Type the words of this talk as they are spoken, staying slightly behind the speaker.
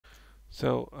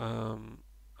So,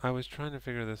 I was trying to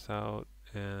figure this out,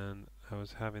 and I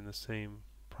was having the same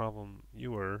problem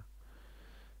you were,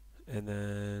 and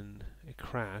then it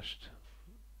crashed,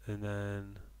 and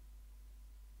then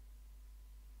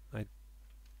I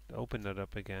opened it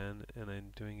up again, and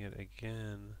I'm doing it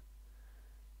again,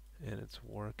 and it's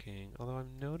working. Although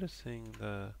I'm noticing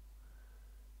the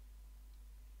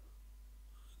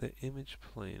image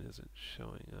plane isn't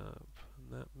showing up.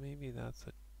 And that maybe that's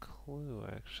a clue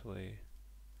actually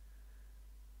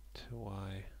to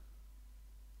why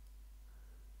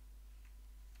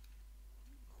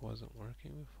it wasn't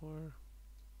working before.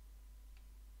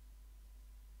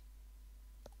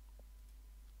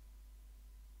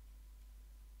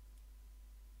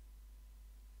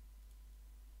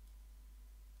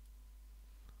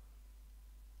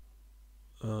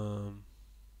 Um,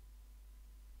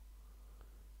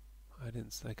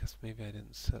 I guess maybe I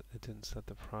didn't set. It didn't set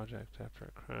the project after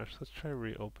it crashed. Let's try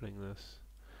reopening this.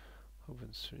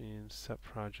 Open stream, set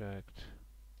project.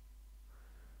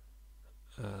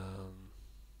 Um,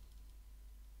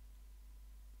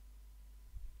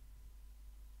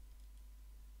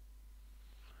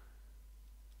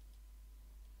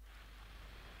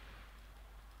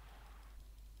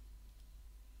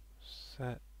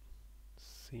 set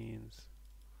scenes.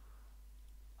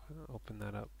 Open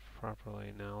that up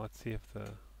properly. Now let's see if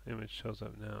the image shows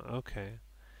up now. Okay,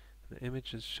 the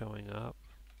image is showing up.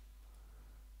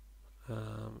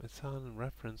 It's on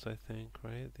reference, I think,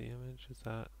 right? The image is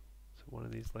it one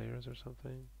of these layers or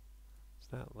something? It's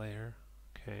that layer.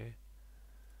 Okay.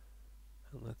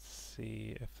 And let's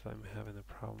see if I'm having the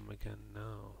problem again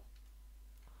now.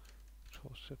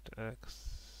 Control Shift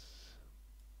X.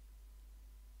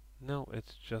 No,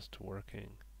 it's just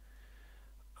working.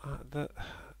 I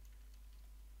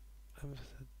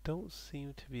don't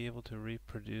seem to be able to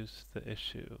reproduce the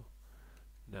issue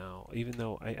now, even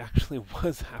though I actually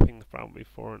was having the problem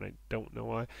before, and I don't know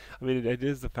why. I mean, it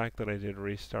is the fact that I did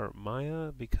restart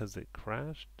Maya because it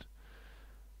crashed.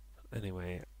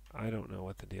 Anyway, I don't know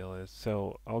what the deal is,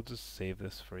 so I'll just save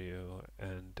this for you,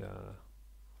 and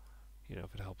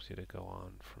if it helps you to go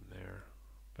on from there.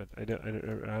 But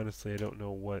honestly, I don't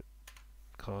know what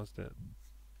caused it.